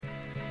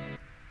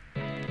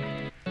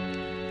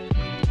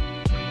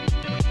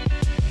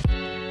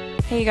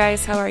Hey you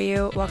guys, how are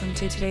you? Welcome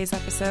to today's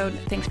episode.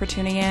 Thanks for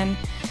tuning in.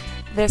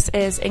 This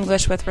is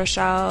English with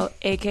Rochelle,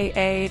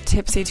 aka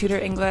Tipsy Tutor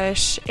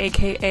English,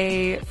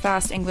 aka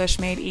Fast English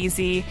Made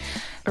Easy.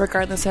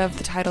 Regardless of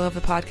the title of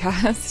the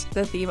podcast,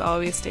 the theme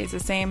always stays the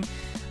same.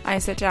 I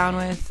sit down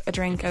with a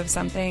drink of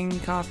something,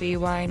 coffee,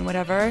 wine,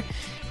 whatever,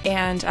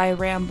 and I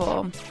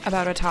ramble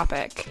about a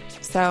topic.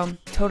 So,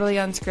 totally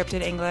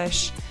unscripted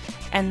English.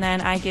 And then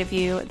I give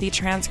you the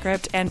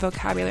transcript and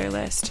vocabulary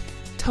list,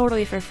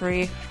 totally for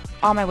free,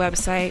 on my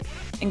website,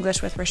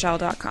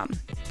 englishwithrochelle.com.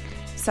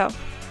 So,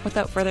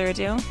 without further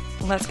ado,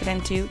 let's get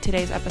into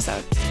today's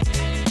episode.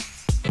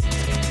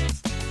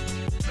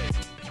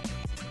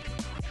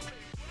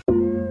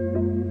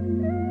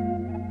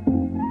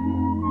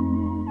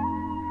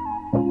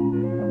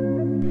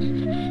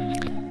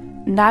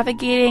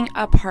 Navigating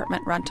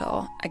Apartment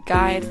Rental, a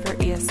guide for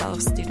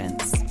ESL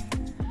students.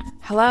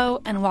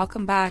 Hello and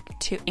welcome back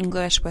to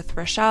English with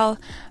Rochelle,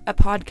 a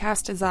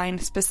podcast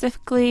designed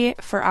specifically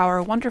for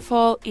our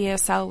wonderful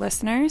ESL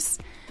listeners.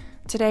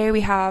 Today we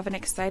have an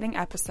exciting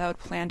episode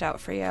planned out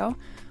for you.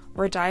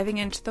 We're diving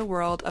into the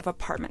world of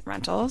apartment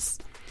rentals.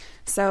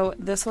 So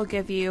this will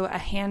give you a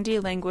handy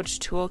language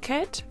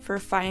toolkit for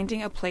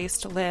finding a place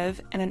to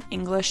live in an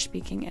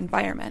English-speaking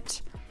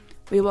environment.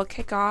 We will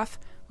kick off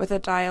with a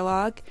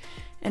dialogue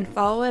and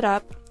follow it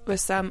up with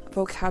some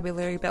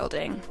vocabulary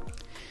building.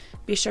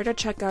 Be sure to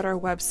check out our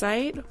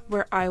website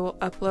where I will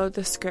upload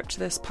the script to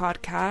this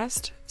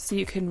podcast so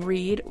you can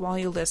read while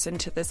you listen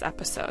to this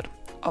episode.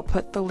 I'll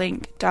put the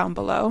link down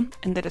below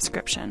in the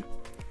description.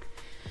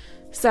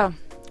 So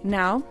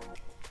now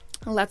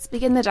let's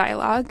begin the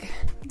dialogue.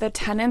 The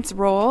tenant's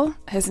role,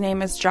 his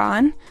name is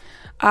John,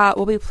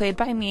 will be played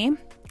by me,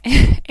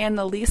 and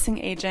the leasing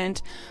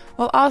agent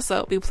will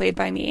also be played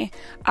by me.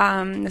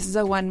 This is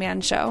a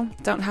one-man show.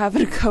 Don't have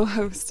a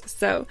co-host,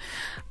 so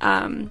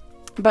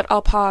but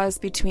I'll pause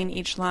between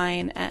each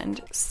line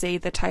and say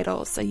the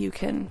title so you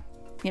can,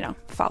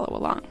 follow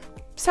along.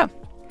 So,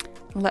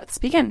 let's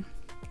begin.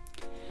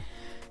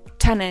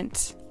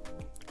 Tenant.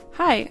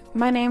 Hi,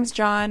 my name's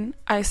John.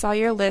 I saw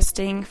your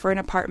listing for an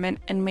apartment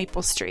in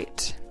Maple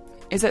Street.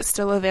 Is it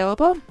still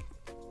available?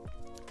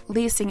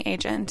 Leasing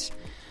agent.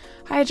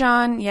 Hi,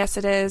 John. Yes,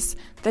 it is.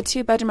 The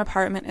 2-bedroom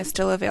apartment is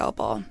still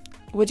available.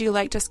 Would you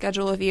like to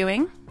schedule a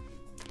viewing?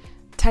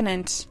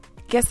 Tenant.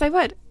 Yes, I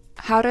would.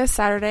 How does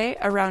Saturday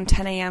around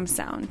 10 a.m.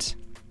 sound?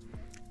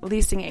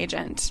 Leasing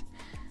agent.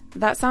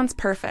 That sounds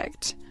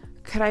perfect.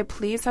 Could I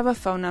please have a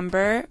phone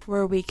number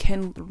where we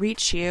can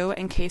reach you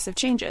in case of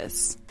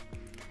changes?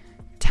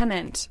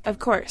 Tenant. Of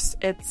course.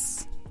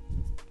 It's...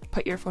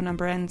 Put your phone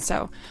number in.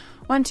 So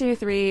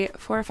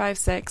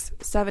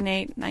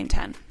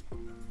 123-456-78910.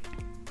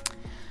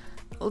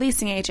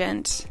 Leasing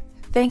agent.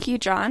 Thank you,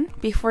 John.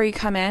 Before you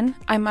come in,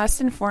 I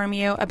must inform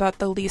you about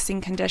the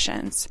leasing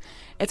conditions.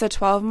 It's a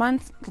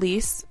 12-month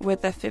lease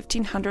with a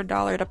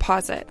 $1,500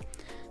 deposit.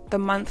 The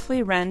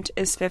monthly rent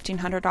is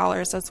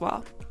 $1,500 as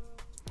well.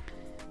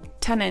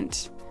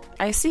 Tenant.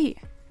 I see.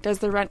 Does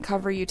the rent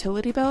cover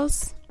utility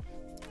bills?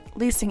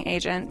 Leasing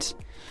agent.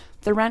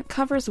 The rent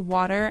covers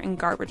water and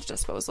garbage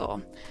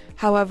disposal.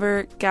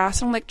 However,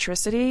 gas and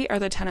electricity are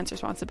the tenant's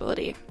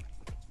responsibility.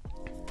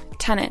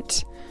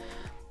 Tenant.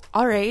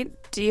 All right.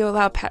 Do you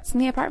allow pets in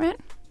the apartment?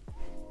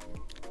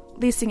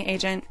 Leasing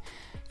agent.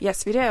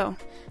 Yes, we do.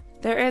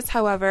 There is,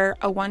 however,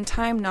 a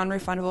one-time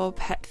non-refundable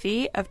pet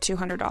fee of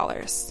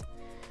 $200.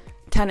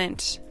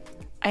 Tenant.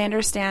 I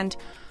understand.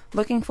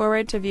 Looking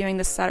forward to viewing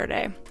this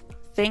Saturday.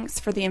 Thanks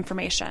for the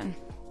information.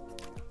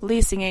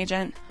 Leasing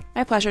agent.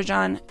 My pleasure,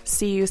 John.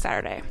 See you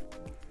Saturday.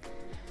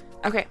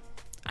 Okay,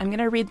 I'm going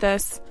to read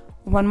this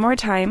one more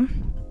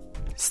time.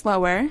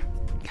 Slower.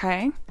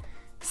 Okay?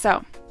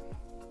 So,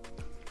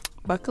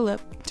 buckle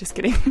up. Just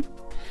kidding.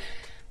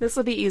 This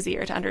will be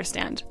easier to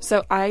understand.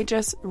 So I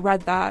just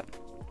read that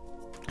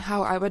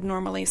how I would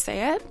normally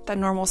say it, the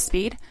normal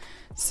speed.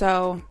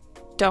 So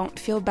don't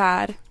feel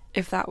bad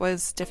if that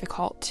was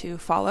difficult to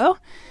follow.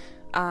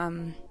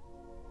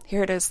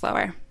 Here it is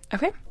slower.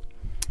 Okay.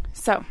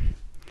 So,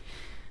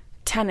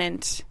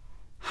 tenant.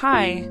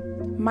 Hi,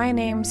 my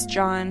name's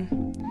John.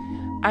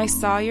 I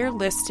saw your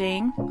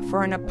listing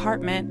for an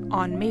apartment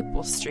on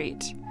Maple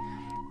Street.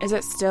 Is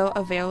it still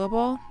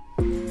available?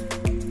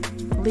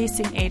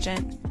 Leasing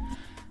agent.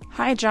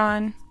 Hi,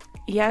 John.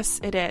 Yes,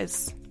 it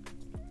is.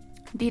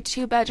 The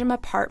 2-bedroom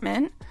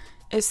apartment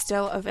is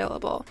still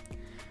available.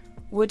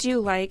 Would you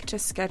like to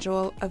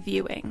schedule a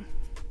viewing?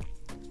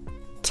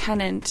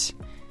 Tenant.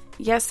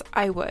 Yes,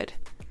 I would.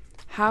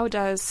 How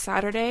does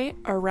Saturday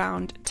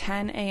around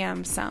 10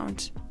 a.m.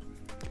 sound?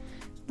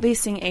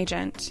 Leasing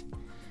agent.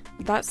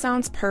 That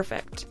sounds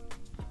perfect.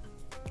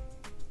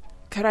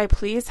 Could I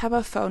please have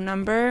a phone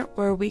number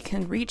where we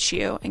can reach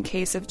you in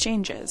case of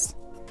changes?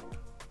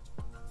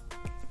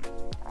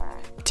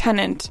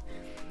 Tenant.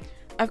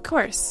 Of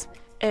course.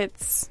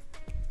 It's...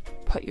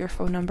 Put your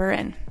phone number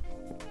in.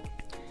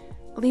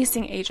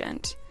 Leasing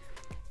agent.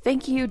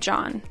 Thank you,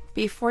 John.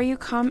 Before you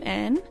come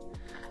in,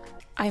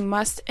 I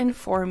must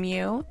inform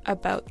you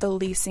about the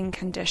leasing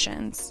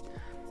conditions.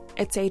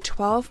 It's a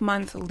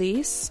 12-month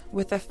lease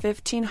with a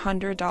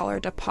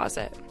 $1,500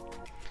 deposit.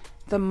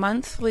 The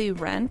monthly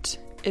rent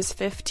is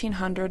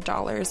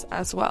 $1,500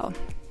 as well.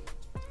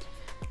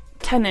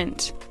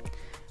 Tenant.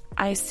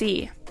 I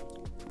see.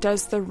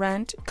 Does the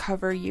rent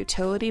cover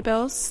utility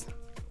bills?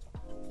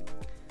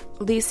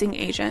 Leasing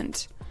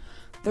agent.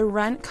 The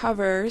rent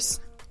covers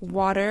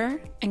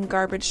water and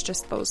garbage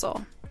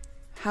disposal.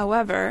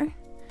 However,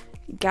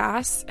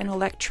 gas and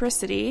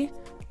electricity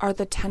are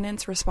the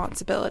tenant's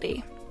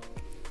responsibility.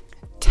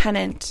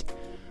 Tenant.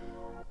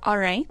 All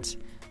right.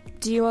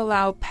 Do you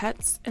allow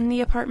pets in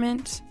the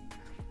apartment?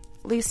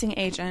 Leasing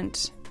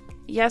agent.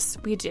 Yes,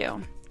 we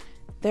do.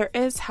 There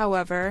is,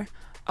 however,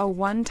 a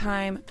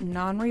one-time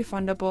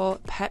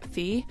non-refundable pet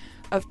fee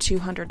of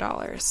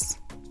 $200.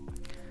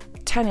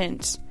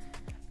 Tenant.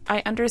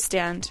 I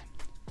understand.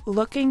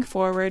 Looking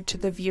forward to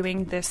the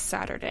viewing this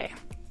Saturday.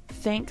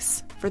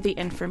 Thanks for the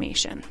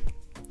information.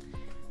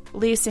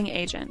 Leasing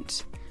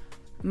agent.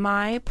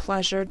 My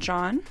pleasure,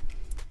 John.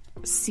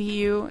 See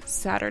you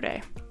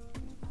Saturday.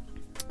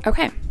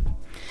 Okay.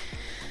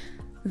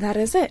 That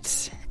is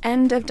it.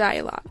 End of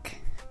dialogue.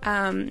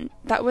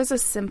 That was a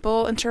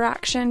simple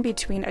interaction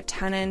between a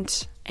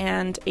tenant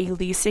and a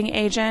leasing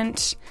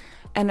agent,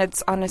 and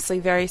it's honestly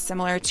very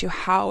similar to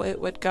how it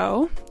would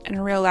go in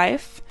real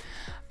life.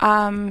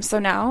 So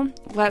now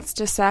let's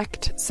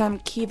dissect some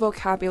key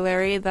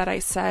vocabulary that I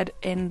said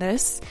in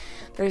this.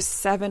 There's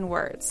 7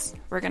 words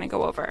we're going to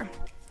go over.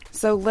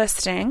 So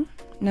listing,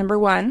 number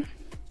 1,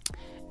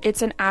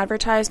 it's an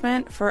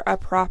advertisement for a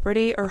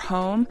property or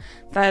home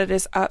that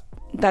is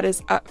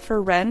up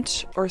for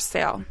rent or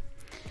sale.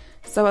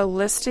 So a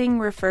listing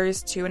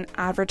refers to an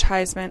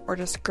advertisement or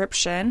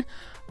description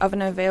of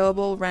an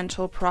available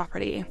rental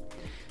property.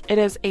 It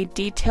is a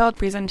detailed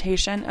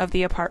presentation of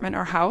the apartment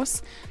or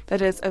house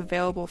that is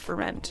available for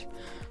rent.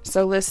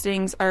 So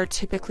listings are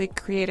typically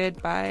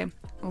created by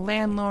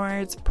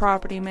landlords,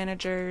 property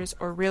managers,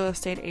 or real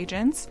estate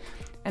agents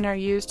and are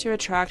used to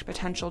attract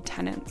potential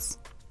tenants.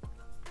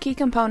 Key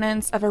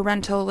components of a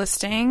rental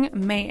listing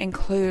may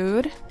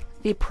include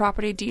the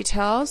property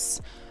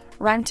details,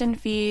 rent and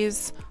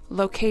fees,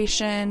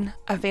 location,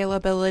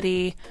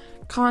 availability,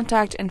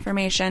 contact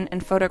information,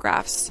 and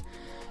photographs.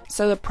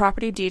 So the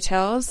property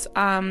details,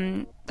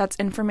 that's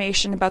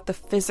information about the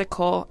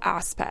physical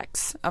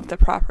aspects of the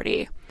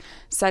property,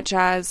 such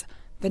as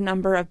the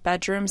number of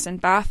bedrooms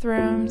and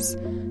bathrooms,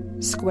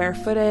 square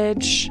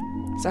footage,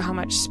 so how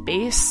much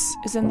space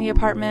is in the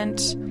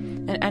apartment,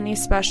 and any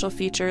special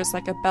features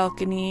like a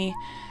balcony,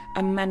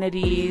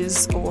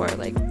 amenities, or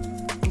like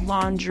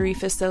laundry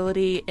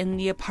facility in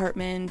the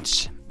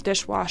apartment,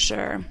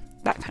 dishwasher,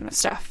 that kind of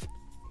stuff.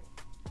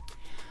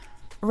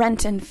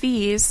 Rent and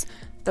fees,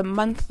 the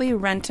monthly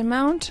rent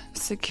amount,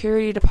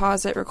 security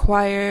deposit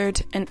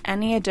required, and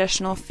any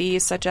additional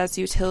fees such as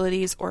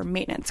utilities or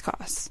maintenance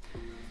costs.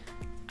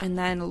 And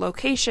then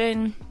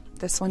location,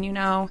 this one you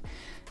know,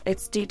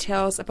 it's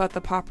details about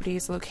the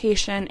property's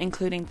location,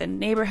 including the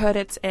neighborhood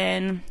it's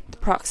in, the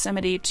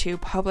proximity to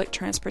public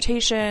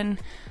transportation,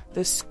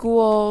 the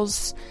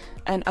schools,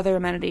 and other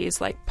amenities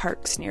like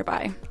parks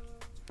nearby.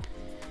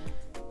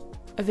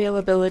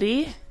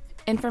 Availability,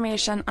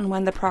 information on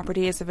when the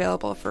property is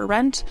available for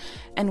rent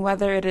and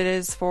whether it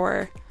is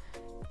for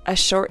a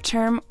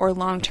short-term or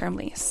long-term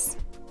lease.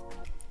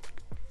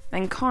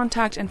 Then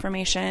contact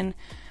information,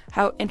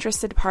 how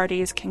interested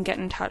parties can get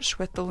in touch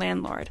with the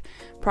landlord,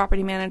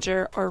 property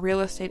manager, or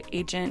real estate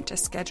agent to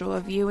schedule a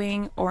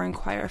viewing or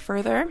inquire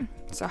further.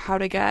 So how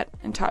to get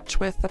in touch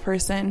with the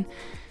person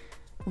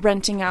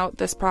renting out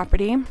this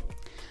property.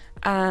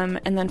 And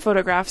then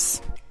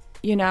photographs,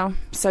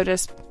 so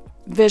just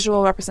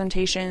visual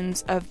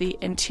representations of the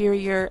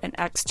interior and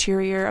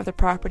exterior of the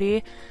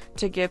property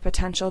to give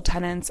potential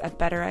tenants a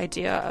better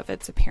idea of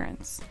its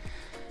appearance.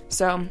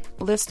 So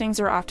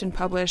listings are often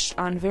published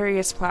on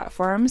various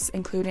platforms,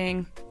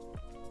 including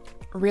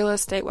real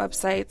estate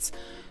websites,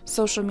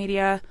 social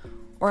media,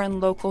 or in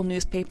local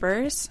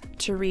newspapers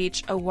to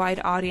reach a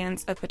wide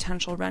audience of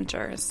potential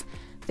renters.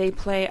 They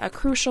play a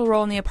crucial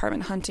role in the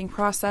apartment hunting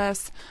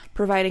process,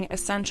 providing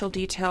essential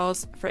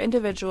details for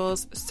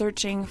individuals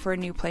searching for a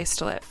new place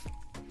to live.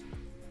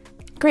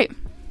 Great.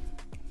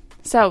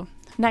 So,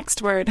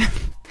 next word,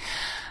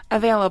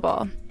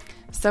 available.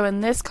 So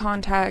in this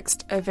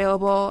context,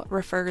 available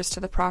refers to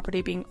the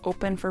property being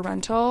open for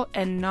rental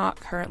and not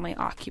currently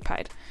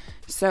occupied.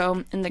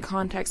 So in the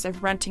context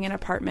of renting an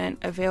apartment,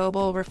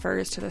 available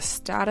refers to the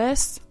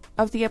status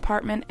of the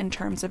apartment in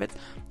terms of its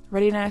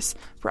readiness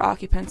for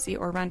occupancy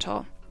or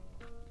rental.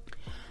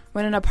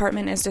 When an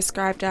apartment is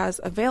described as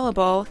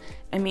available,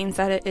 it means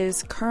that it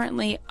is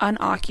currently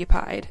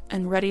unoccupied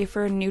and ready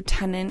for a new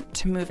tenant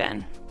to move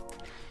in.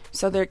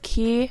 So there are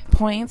key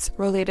points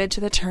related to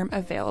the term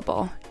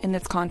available in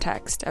this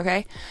context,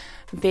 okay?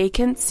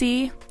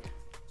 Vacancy,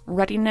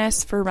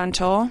 readiness for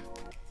rental,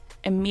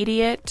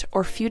 immediate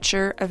or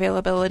future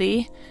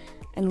availability,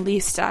 and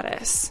lease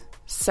status.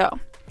 So,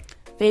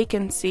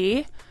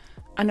 vacancy,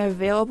 an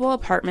available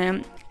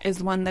apartment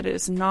is one that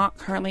is not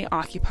currently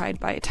occupied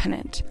by a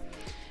tenant.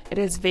 it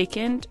is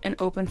vacant and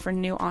open for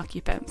new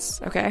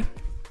occupants, okay?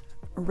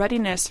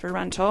 Readiness for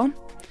rental.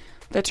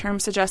 The term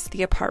suggests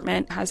the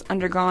apartment has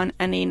undergone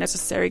any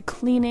necessary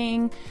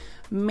cleaning,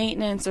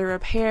 maintenance, or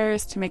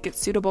repairs to make it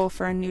suitable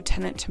for a new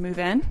tenant to move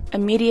in.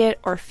 Immediate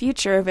or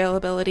future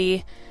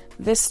availability.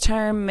 This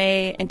term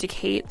may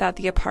indicate that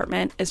the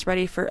apartment is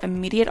ready for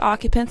immediate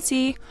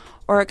occupancy,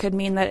 or it could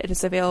mean that it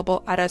is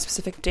available at a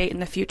specific date in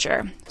the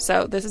future.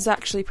 So this is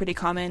actually pretty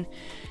common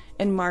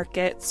in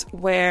markets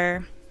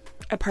where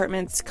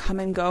apartments come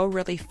and go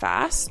really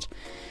fast.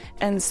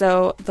 And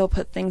so they'll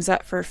put things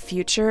up for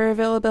future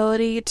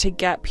availability to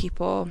get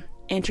people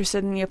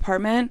interested in the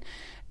apartment.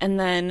 And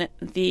then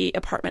the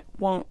apartment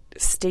won't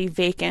stay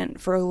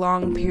vacant for a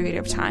long period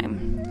of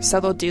time. So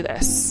they'll do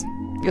this.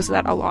 You'll see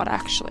that a lot,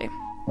 actually.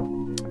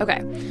 Okay.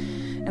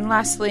 And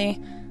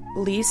lastly,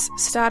 lease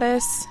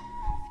status.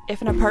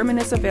 If an apartment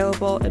is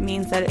available, it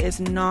means that it is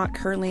not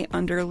currently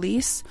under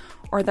lease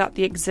or that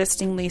the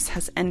existing lease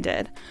has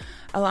ended,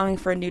 allowing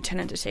for a new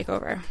tenant to take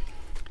over.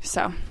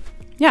 So,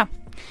 yeah.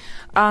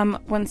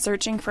 When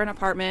searching for an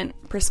apartment,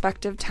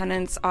 prospective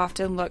tenants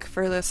often look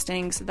for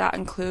listings that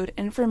include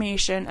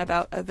information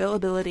about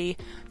availability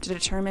to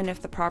determine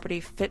if the property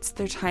fits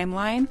their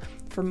timeline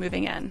for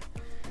moving in.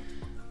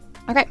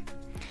 Okay.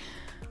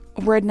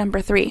 Word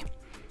number 3.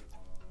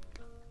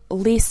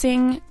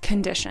 Leasing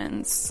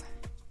conditions.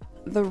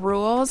 The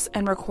rules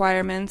and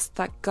requirements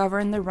that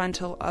govern the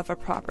rental of a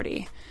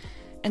property.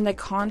 In the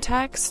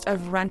context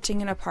of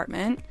renting an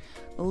apartment,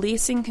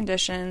 leasing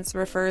conditions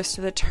refers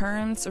to the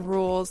terms,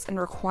 rules, and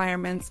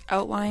requirements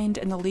outlined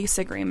in the lease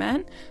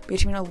agreement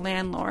between a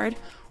landlord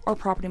or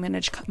property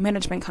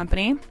management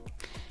company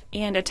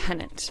and a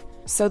tenant.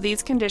 So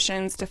these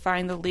conditions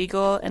define the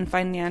legal and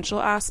financial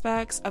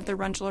aspects of the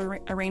rental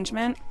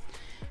arrangement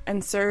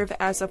and serve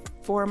as a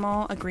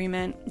formal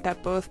agreement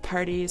that both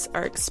parties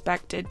are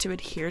expected to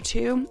adhere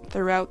to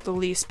throughout the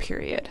lease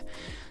period.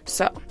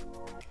 So,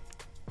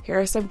 here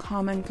are some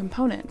common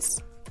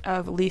components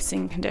of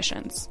leasing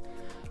conditions.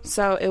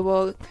 So it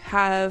will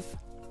have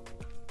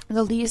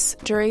the lease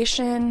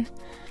duration,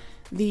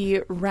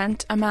 the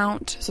rent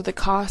amount, so the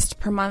cost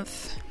per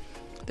month,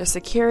 the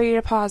security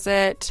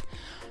deposit,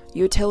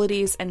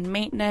 utilities and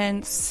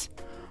maintenance,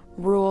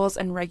 rules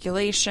and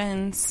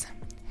regulations,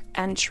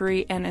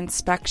 entry and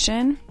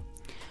inspection,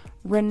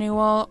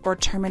 renewal or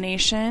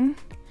termination,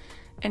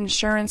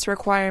 insurance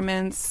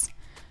requirements,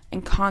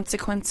 and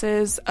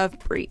consequences of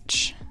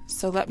breach.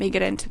 So let me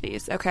get into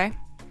these, okay?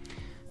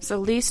 So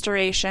lease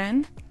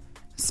duration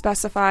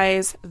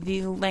specifies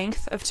the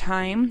length of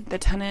time the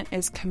tenant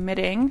is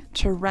committing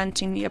to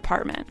renting the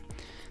apartment.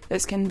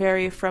 This can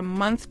vary from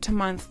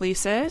month-to-month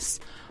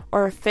leases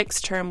or a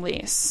fixed-term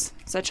lease,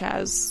 such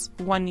as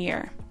 1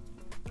 year.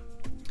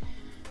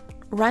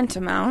 Rent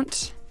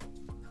amount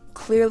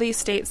clearly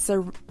states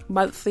the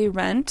monthly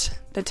rent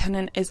the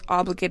tenant is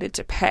obligated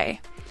to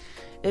pay.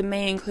 It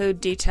may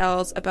include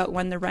details about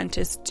when the rent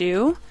is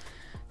due,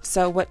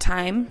 so what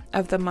time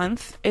of the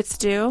month it's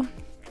due,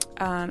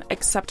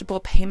 acceptable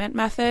payment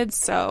methods,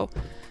 so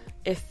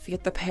if you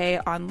have to pay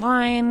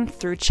online,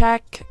 through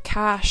check,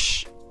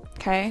 cash,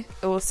 okay,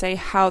 it will say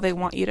how they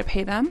want you to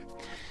pay them,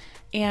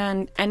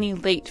 and any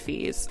late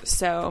fees.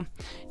 So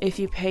if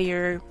you pay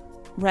your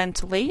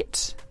rent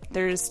late,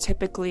 there's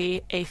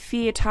typically a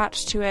fee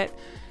attached to it,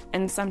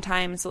 and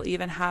sometimes they'll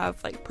even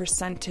have like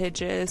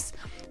percentages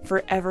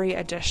for every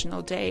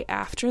additional day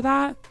after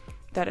that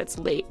it's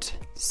late.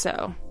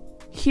 So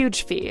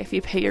huge fee if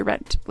you pay your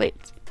rent late.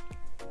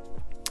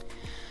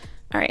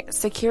 All right,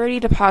 security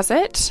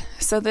deposit.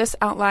 So this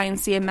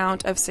outlines the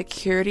amount of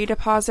security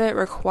deposit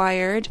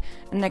required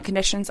and the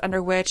conditions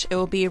under which it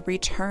will be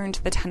returned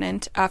to the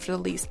tenant after the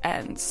lease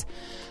ends.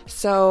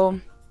 So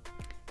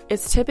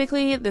it's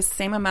typically the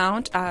same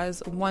amount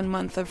as 1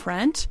 month of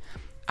rent,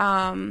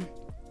 and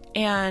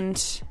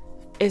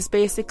is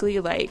basically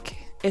like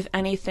if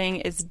anything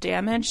is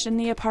damaged in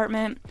the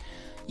apartment,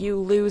 you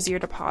lose your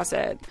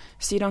deposit.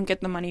 So you don't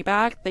get the money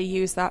back. They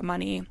use that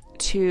money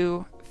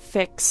to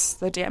fix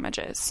the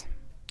damages.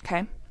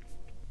 Okay.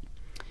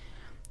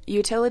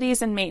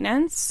 Utilities and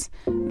maintenance.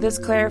 This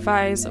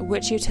clarifies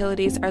which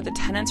utilities are the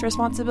tenant's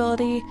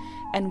responsibility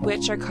and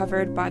which are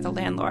covered by the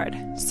landlord.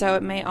 So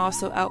it may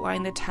also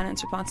outline the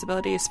tenant's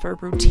responsibilities for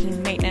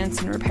routine maintenance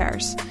and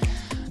repairs.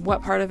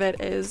 What part of it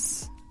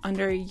is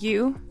under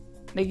you,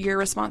 your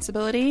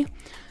responsibility,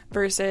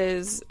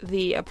 versus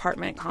the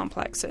apartment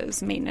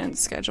complex's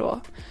maintenance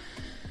schedule.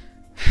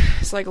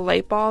 It's like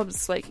light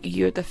bulbs, like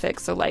you have to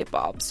fix the light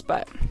bulbs,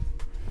 but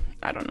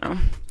I don't know.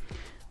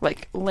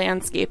 Like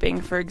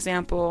landscaping, for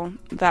example,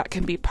 that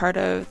can be part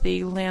of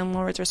the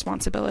landlord's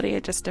responsibility.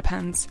 It just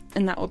depends,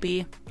 and that will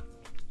be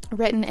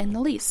written in the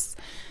lease.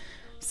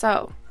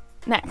 So,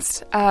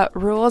 next,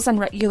 rules and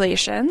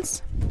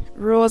regulations.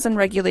 Rules and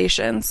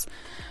regulations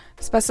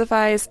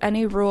specifies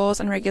any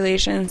rules and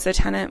regulations the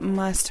tenant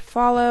must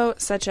follow,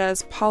 such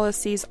as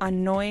policies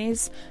on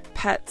noise,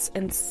 pets,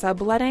 and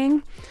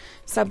subletting.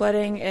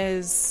 Subletting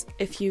is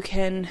if you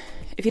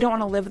don't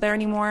want to live there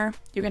anymore,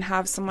 you can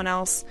have someone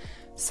else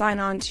sign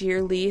on to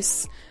your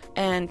lease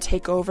and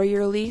take over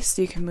your lease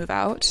so you can move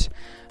out.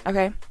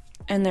 Okay.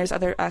 And there's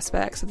other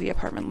aspects of the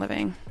apartment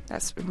living.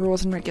 That's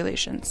rules and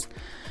regulations.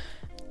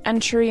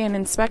 Entry and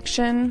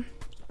inspection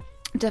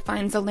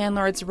defines the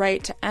landlord's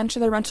right to enter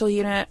the rental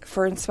unit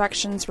for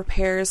inspections,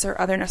 repairs, or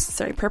other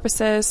necessary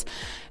purposes,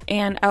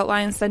 and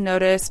outlines the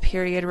notice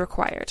period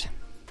required.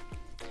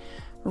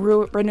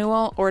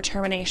 Renewal or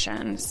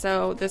termination.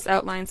 So this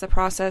outlines the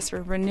process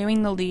for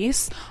renewing the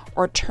lease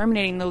or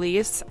terminating the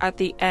lease at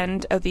the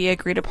end of the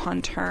agreed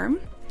upon term.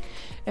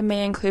 It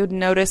may include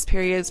notice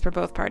periods for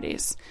both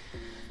parties.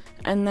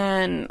 And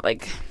then,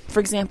 like,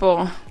 for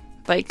example,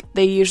 like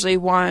they usually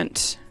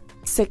want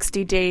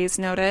 60 days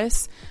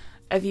notice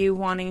of you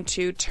wanting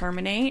to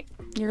terminate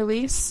your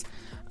lease.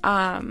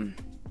 And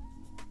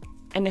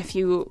if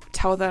you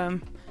tell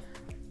them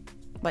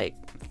like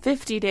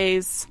 50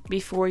 days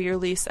before your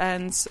lease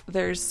ends,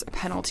 there's a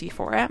penalty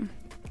for it.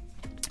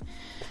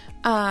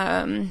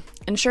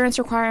 Insurance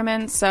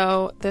requirements.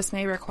 So this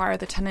may require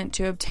the tenant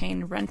to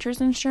obtain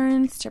renter's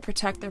insurance to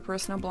protect their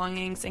personal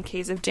belongings in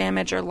case of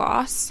damage or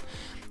loss.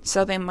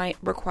 So they might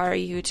require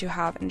you to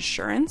have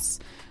insurance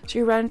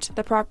to rent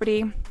the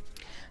property.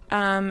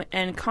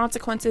 And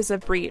consequences of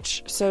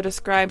breach. So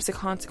describes the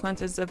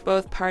consequences of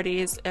both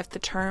parties if the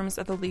terms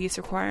of the lease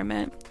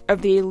agreement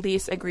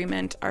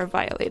are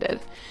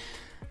violated.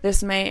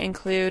 This may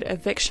include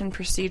eviction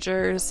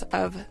procedures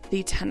of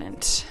the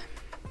tenant.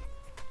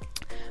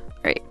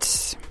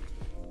 Right.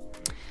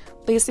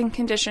 Leasing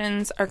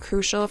conditions are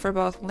crucial for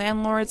both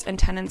landlords and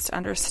tenants to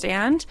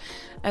understand,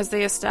 as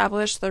they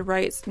establish the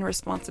rights and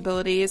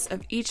responsibilities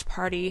of each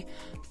party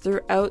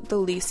throughout the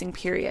leasing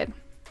period.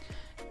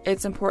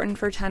 It's important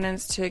for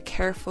tenants to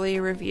carefully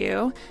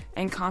review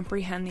and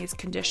comprehend these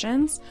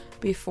conditions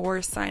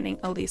before signing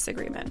a lease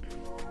agreement.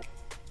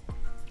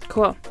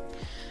 Cool.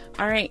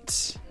 All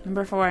right,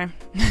 number 4.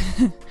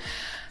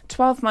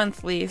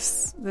 12-month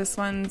lease. This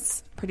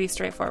one's pretty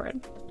straightforward.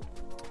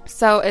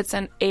 So it's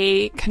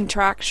a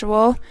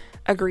contractual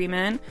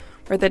agreement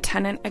where the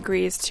tenant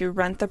agrees to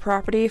rent the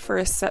property for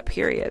a set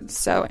period.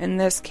 So in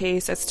this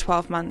case, it's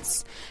 12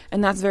 months,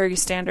 and that's very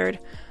standard.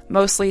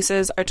 Most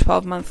leases are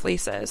 12-month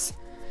leases.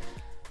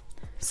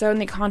 So in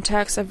the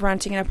context of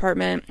renting an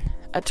apartment,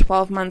 a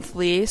 12-month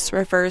lease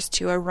refers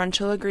to a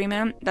rental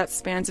agreement that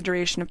spans a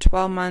duration of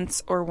 12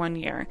 months or 1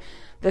 year.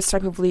 This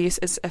type of lease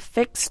is a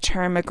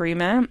fixed-term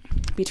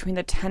agreement between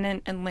the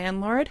tenant and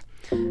landlord,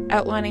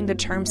 outlining the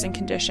terms and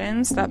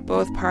conditions that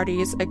both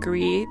parties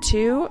agree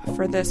to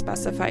for the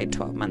specified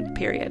 12-month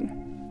period.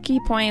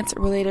 Key points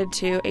related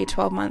to a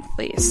 12-month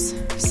lease.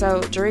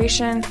 So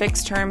duration,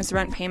 fixed terms,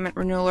 rent payment,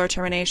 renewal or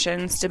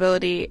termination,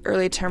 stability,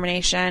 early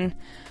termination.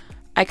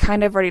 I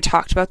kind of already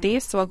talked about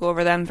these, so I'll go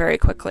over them very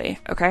quickly,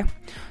 okay?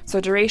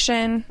 So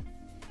duration,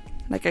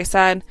 like I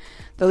said,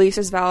 the lease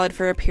is valid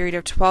for a period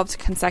of 12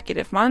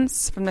 consecutive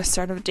months from the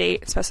start of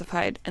date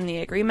specified in the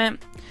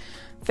agreement.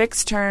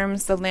 Fixed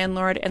terms, the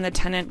landlord and the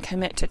tenant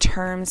commit to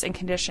terms and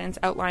conditions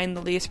outlining in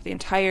the lease for the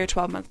entire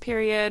 12-month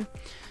period.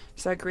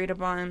 So agreed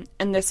upon,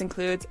 and this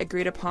includes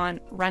agreed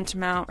upon rent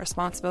amount,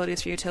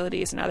 responsibilities for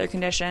utilities, and other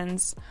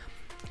conditions.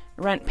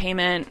 Rent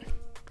payment.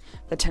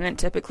 The tenant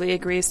typically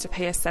agrees to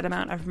pay a set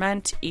amount of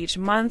rent each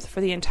month for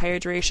the entire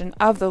duration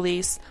of the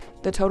lease.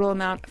 The total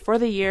amount for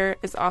the year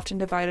is often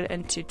divided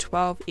into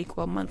 12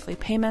 equal monthly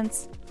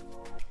payments.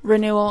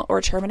 Renewal or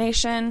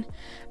termination.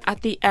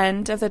 At the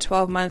end of the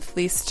 12-month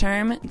lease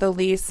term, the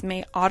lease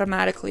may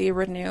automatically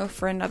renew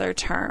for another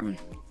term.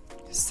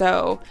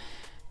 So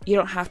you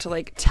don't have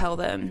to tell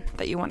them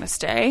that you want to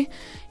stay.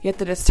 You have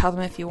to just tell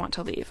them if you want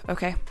to leave,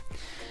 okay?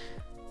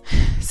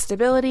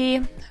 Stability.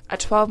 A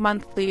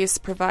 12-month lease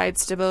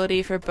provides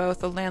stability for both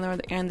the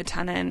landlord and the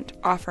tenant,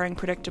 offering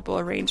predictable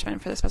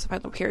arrangement for the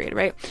specified period,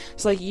 right?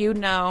 So you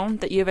know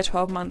that you have a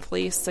 12-month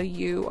lease, so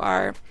you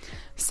are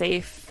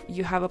safe.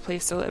 You have a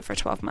place to live for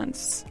 12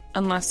 months,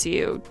 unless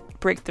you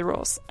break the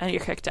rules and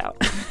you're kicked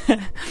out,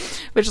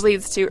 which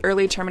leads to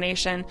early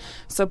termination.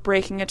 So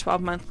breaking a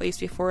 12-month lease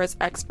before its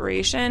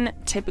expiration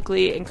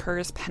typically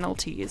incurs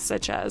penalties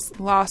such as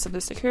loss of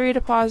the security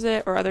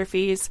deposit or other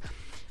fees.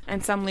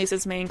 And some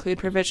leases may include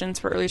provisions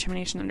for early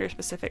termination under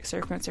specific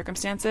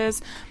circumstances,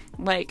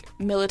 like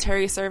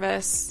military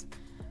service.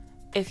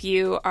 If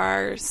you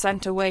are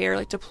sent away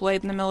or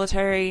deployed in the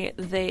military,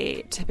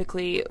 they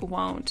typically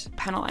won't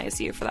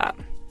penalize you for that,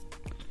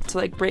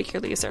 to break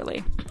your lease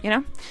early,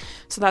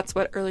 So that's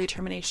what early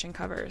termination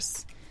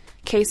covers.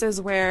 Cases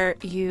where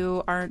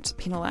you aren't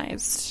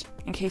penalized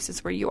and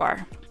cases where you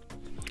are.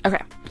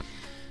 Okay.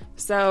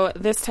 So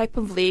this type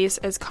of lease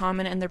is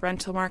common in the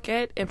rental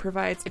market. It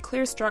provides a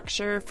clear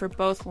structure for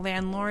both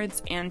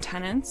landlords and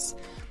tenants.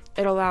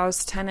 It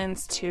allows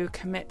tenants to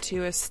commit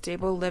to a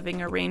stable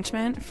living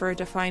arrangement for a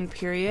defined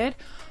period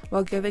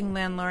while giving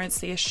landlords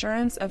the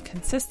assurance of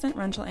consistent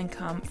rental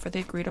income for the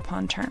agreed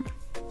upon term.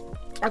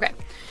 Okay,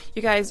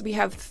 you guys, we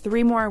have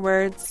 3 more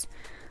words.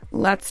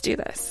 Let's do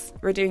this.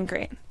 We're doing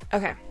great.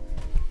 Okay,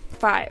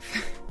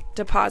 5,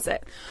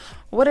 deposit.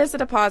 What is a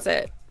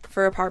deposit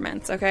for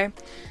apartments, okay?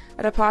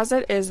 A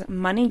deposit is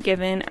money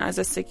given as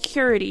a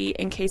security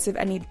in case of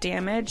any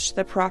damage to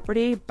the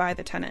property by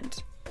the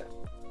tenant.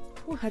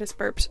 Oh, I just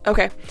burped.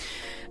 Okay.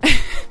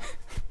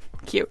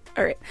 Cute.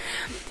 All right.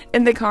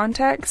 In the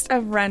context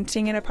of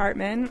renting an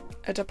apartment,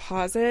 a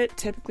deposit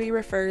typically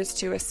refers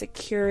to a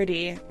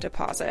security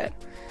deposit.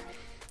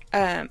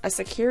 A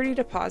security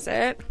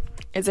deposit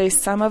is a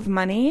sum of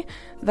money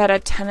that a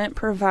tenant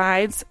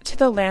provides to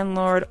the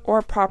landlord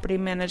or property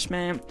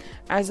management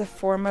as a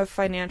form of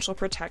financial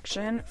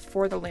protection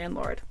for the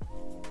landlord.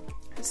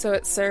 So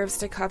it serves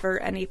to cover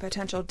any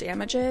potential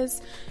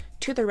damages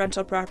to the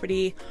rental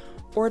property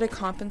or to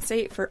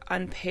compensate for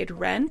unpaid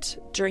rent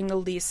during the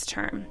lease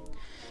term.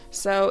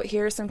 So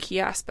here are some key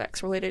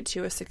aspects related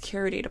to a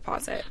security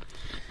deposit.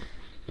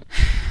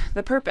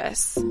 The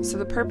purpose. So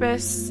the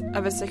purpose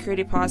of a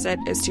security deposit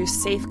is to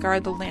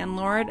safeguard the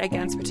landlord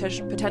against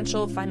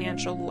potential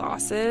financial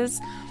losses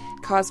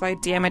caused by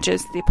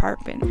damages to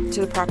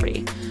the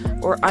property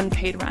or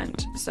unpaid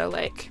rent. So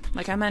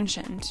like I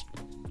mentioned,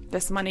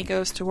 this money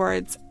goes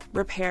towards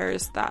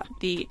repairs that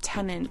the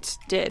tenant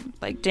did,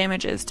 like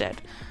damages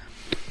did.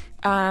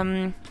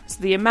 So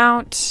the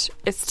amount,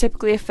 it's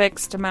typically a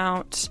fixed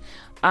amount,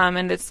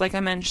 and it's, like I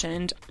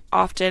mentioned,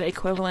 often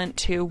equivalent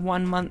to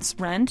 1 month's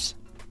rent,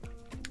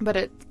 but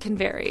it can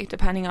vary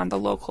depending on the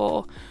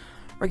local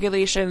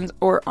regulations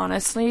or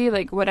honestly,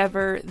 like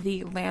whatever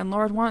the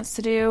landlord wants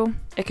to do.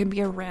 It can be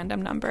a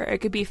random number. It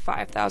could be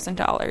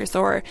 $5,000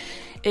 or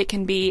it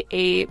can be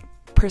a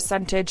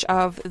percentage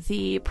of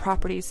the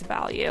property's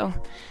value.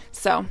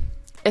 So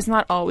it's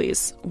not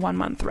always 1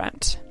 month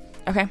rent.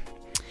 Okay.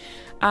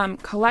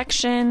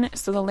 Collection.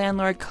 So the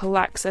landlord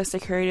collects a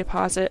security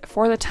deposit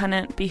for the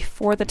tenant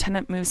before the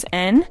tenant moves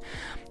in.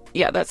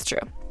 Yeah, that's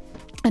true.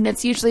 And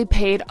it's usually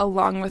paid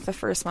along with the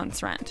first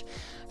month's rent.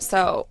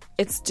 So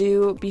it's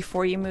due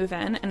before you move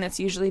in, and it's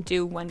usually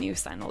due when you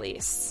sign a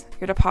lease.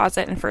 Your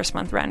deposit and first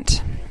month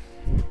rent.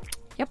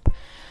 Yep.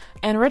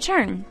 And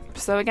return.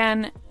 So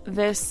again,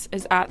 this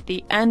is at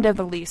the end of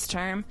the lease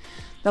term.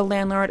 The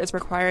landlord is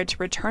required to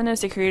return the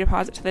security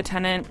deposit to the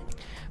tenant,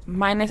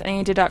 minus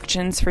any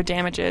deductions for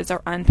damages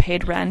or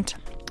unpaid rent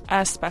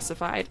as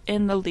specified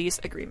in the lease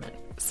agreement.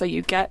 So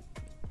you get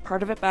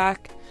part of it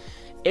back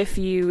if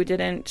you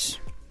didn't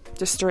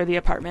destroy the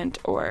apartment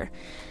or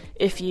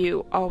if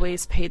you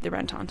always paid the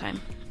rent on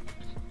time.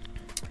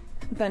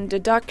 Then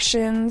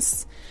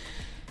deductions.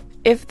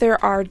 If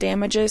there are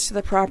damages to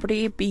the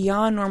property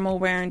beyond normal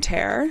wear and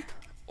tear,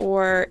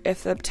 or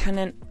if the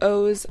tenant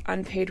owes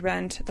unpaid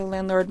rent, the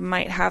landlord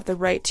might have the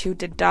right to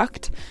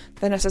deduct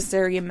the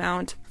necessary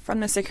amount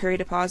from the security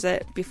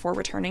deposit before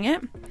returning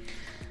it.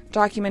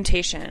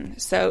 Documentation.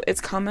 So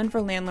it's common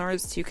for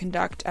landlords to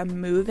conduct a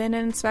move-in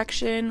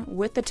inspection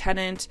with the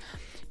tenant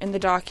and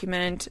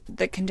document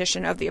the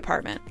condition of the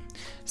apartment.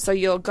 So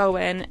you'll go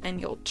in and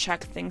you'll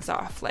check things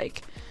off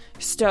like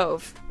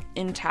stove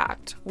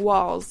intact,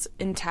 walls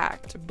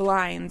intact,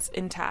 blinds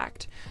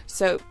intact.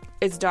 So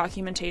it's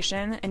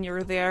documentation, and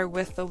you're there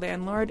with the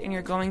landlord and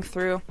you're going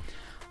through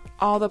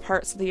all the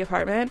parts of the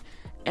apartment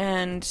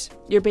and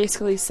you're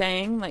basically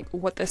saying like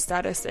what the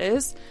status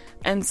is.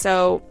 And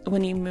so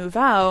when you move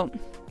out,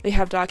 they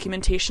have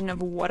documentation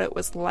of what it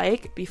was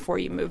like before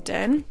you moved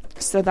in.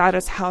 So that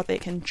is how they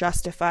can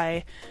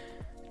justify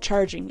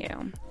charging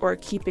you or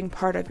keeping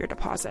part of your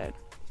deposit.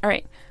 All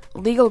right,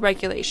 legal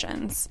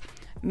regulations.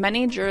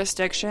 Many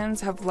jurisdictions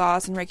have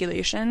laws and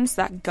regulations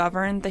that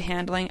govern the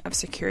handling of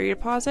security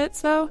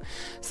deposits, though.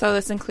 So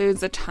this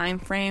includes the time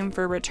frame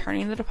for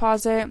returning the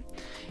deposit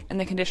and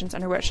the conditions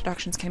under which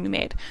deductions can be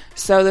made.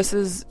 So this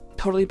is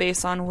totally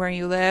based on where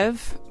you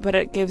live, but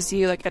it gives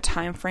you like a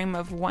time frame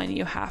of when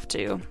you have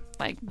to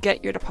like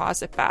get your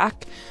deposit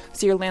back.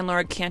 So your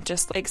landlord can't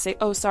just like say,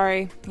 oh,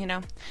 sorry,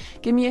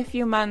 give me a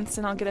few months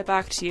and I'll get it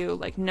back to you.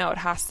 Like, no, it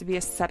has to be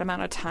a set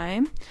amount of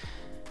time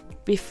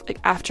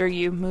after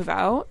you move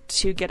out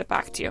to get it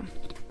back to you.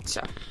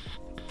 So,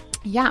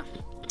 yeah.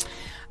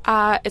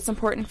 It's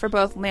important for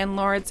both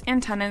landlords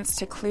and tenants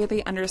to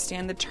clearly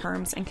understand the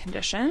terms and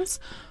conditions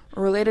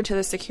related to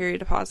the security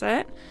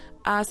deposit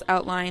as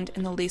outlined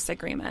in the lease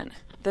agreement.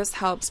 This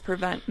helps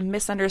prevent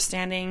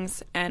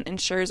misunderstandings and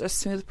ensures a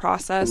smooth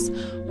process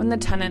when the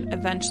tenant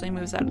eventually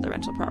moves out of the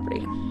rental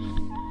property.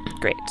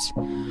 Great.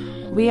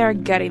 We are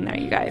getting there,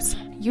 you guys.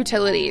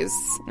 Utilities,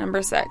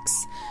 number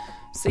 6.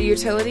 So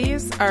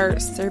utilities are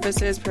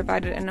services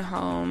provided in a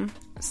home,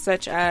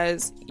 such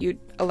as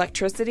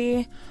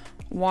electricity,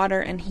 water,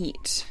 and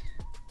heat.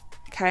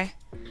 Okay?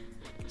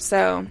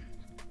 So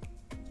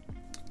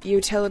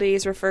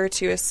utilities refer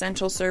to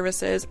essential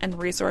services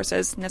and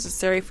resources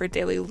necessary for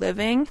daily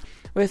living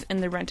within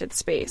the rented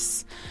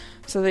space.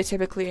 So they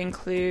typically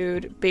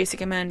include basic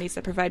amenities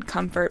that provide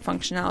comfort,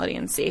 functionality,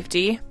 and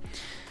safety.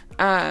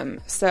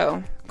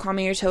 So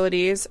common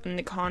utilities in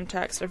the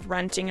context of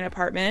renting an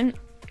apartment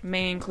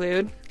may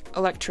include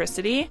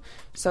electricity,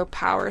 so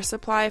power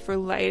supply for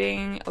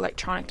lighting,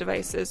 electronic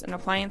devices, and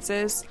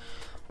appliances.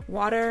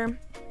 Water,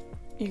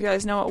 you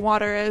guys know what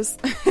water is.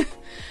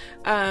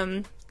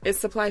 It's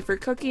supply for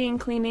cooking,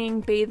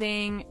 cleaning,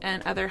 bathing,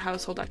 and other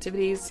household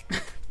activities.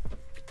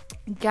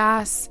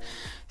 Gas.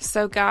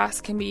 So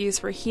gas can be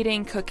used for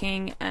heating,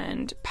 cooking,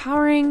 and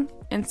powering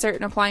in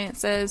certain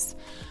appliances.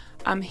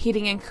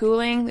 Heating and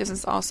cooling. This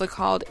is also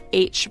called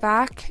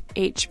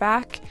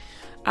HVAC.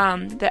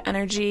 The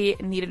energy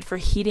needed for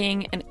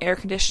heating and air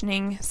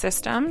conditioning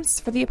systems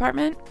for the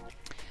apartment.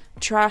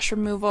 Trash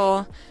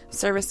removal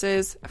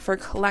services for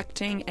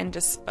collecting and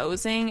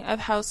disposing of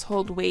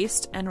household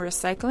waste and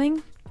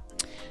recycling.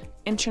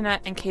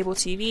 Internet and cable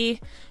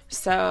TV.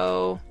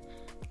 So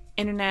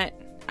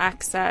internet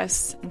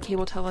access and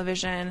cable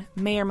television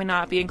may or may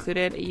not be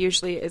included. It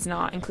usually is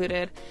not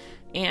included,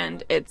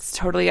 and it's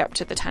totally up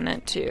to the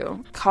tenant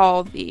to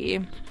call the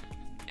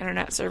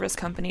internet service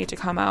company to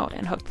come out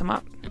and hook them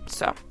up.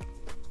 So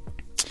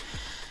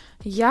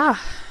yeah.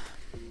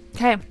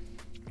 Okay.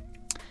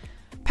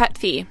 Pet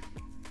fee.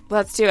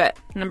 Let's do it.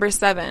 Number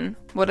 7.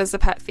 What is a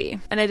pet fee?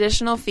 An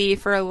additional fee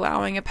for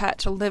allowing a pet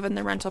to live in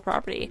the rental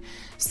property.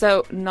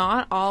 So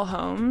not all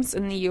homes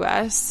in the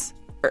U.S.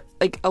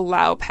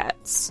 allow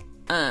pets.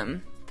 I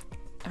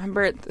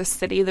remember the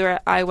city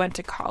that I went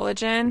to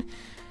college in,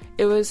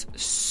 it was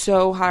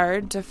so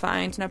hard to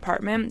find an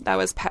apartment that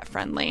was pet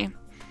friendly.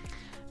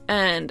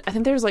 And I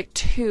think there's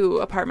 2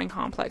 apartment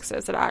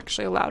complexes that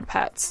actually allowed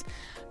pets.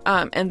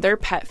 And their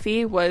pet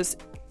fee was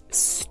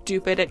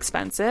stupid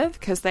expensive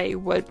because they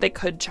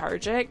could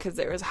charge it because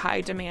there was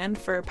high demand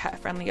for pet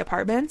friendly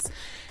apartments.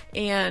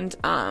 And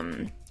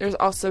there's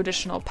also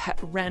additional pet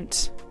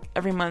rent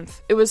every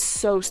month. It was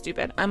so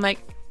stupid. I'm like,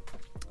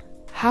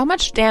 how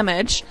much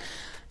damage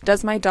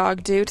does my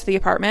dog do to the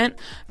apartment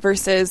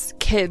versus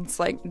kids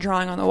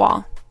drawing on the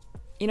wall?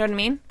 You know what I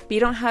mean? But you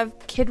don't have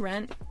kid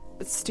rent.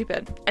 It's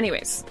stupid.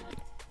 Anyways,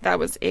 that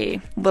was a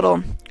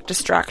little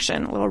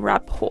distraction, a little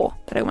rabbit hole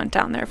that I went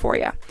down there for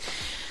you.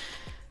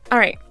 All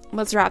right,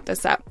 let's wrap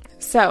this up.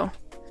 So,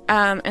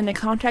 in the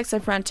context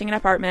of renting an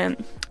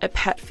apartment, a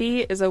pet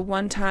fee is a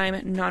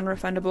one-time,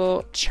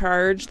 non-refundable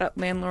charge that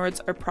landlords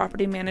or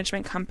property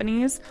management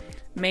companies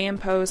may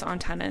impose on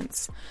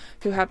tenants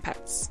who have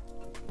pets.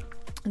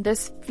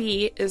 This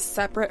fee is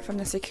separate from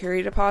the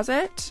security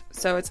deposit,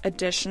 so it's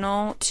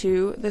additional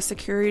to the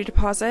security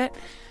deposit,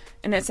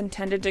 and it's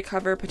intended to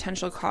cover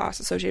potential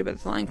costs associated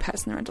with allowing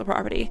pets in the rental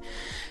property.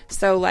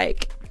 So,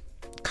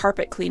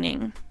 carpet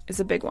cleaning is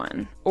a big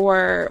one,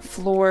 or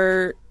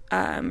floor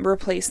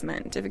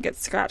replacement if it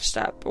gets scratched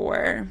up,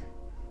 or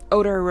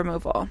odor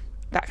removal,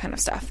 that kind of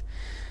stuff.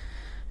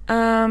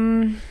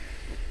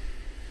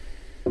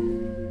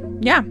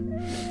 Yeah,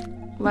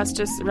 let's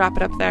just wrap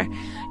it up there.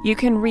 You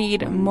can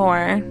read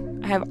more.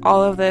 I have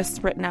all of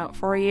this written out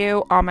for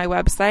you on my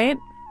website.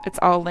 It's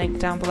all linked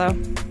down below.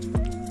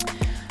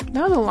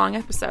 That was a long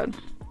episode.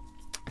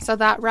 So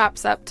that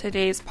wraps up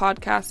today's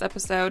podcast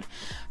episode.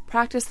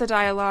 Practice the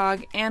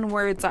dialogue and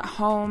words at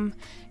home,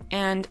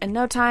 and in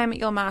no time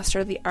you'll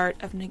master the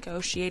art of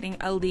negotiating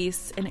a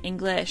lease in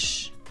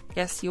English.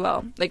 Yes, you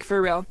will.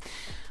 For real.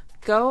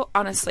 Go,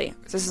 honestly,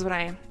 this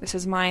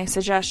is my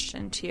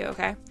suggestion to you,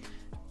 okay?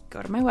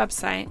 Go to my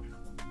website.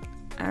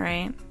 All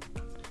right.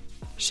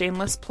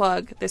 Shameless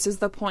plug. This is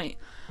the point.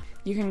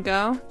 You can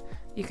go,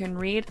 you can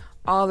read.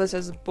 All of this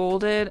is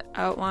bolded,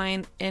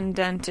 outlined,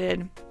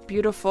 indented,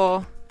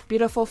 beautiful,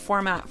 beautiful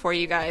format for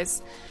you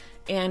guys.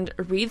 And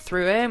read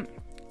through it.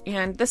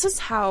 And this is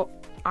how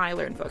I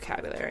learn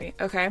vocabulary,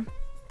 okay?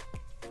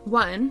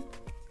 1,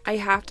 I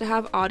have to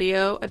have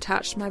audio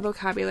attached to my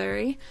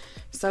vocabulary.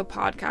 So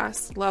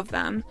podcasts, love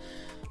them.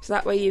 So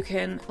that way you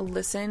can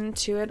listen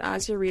to it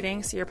as you're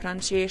reading, so your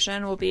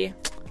pronunciation will be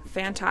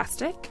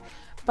fantastic.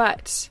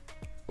 But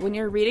when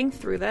you're reading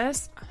through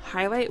this,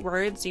 highlight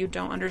words you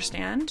don't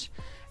understand,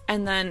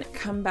 and then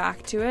come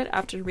back to it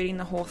after reading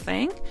the whole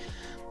thing.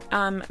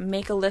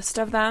 Make a list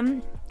of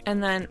them,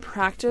 and then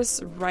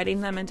practice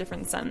writing them in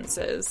different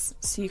sentences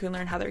so you can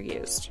learn how they're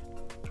used.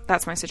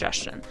 That's my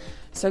suggestion.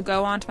 So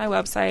go onto my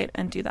website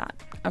and do that,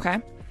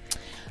 okay?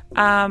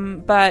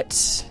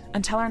 But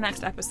until our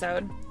next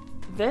episode,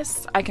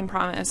 this I can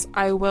promise,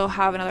 I will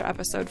have another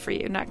episode for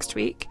you next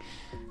week.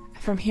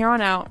 From here on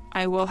out,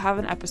 I will have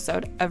an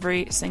episode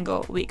every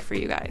single week for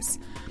you guys.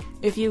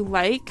 If you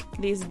like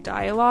these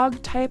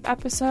dialogue type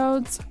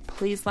episodes,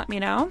 please let me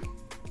know.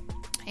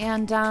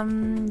 And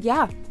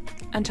yeah,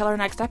 until our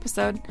next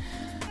episode,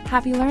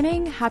 happy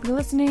learning, happy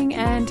listening,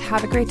 and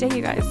have a great day,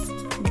 you guys.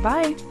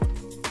 Bye.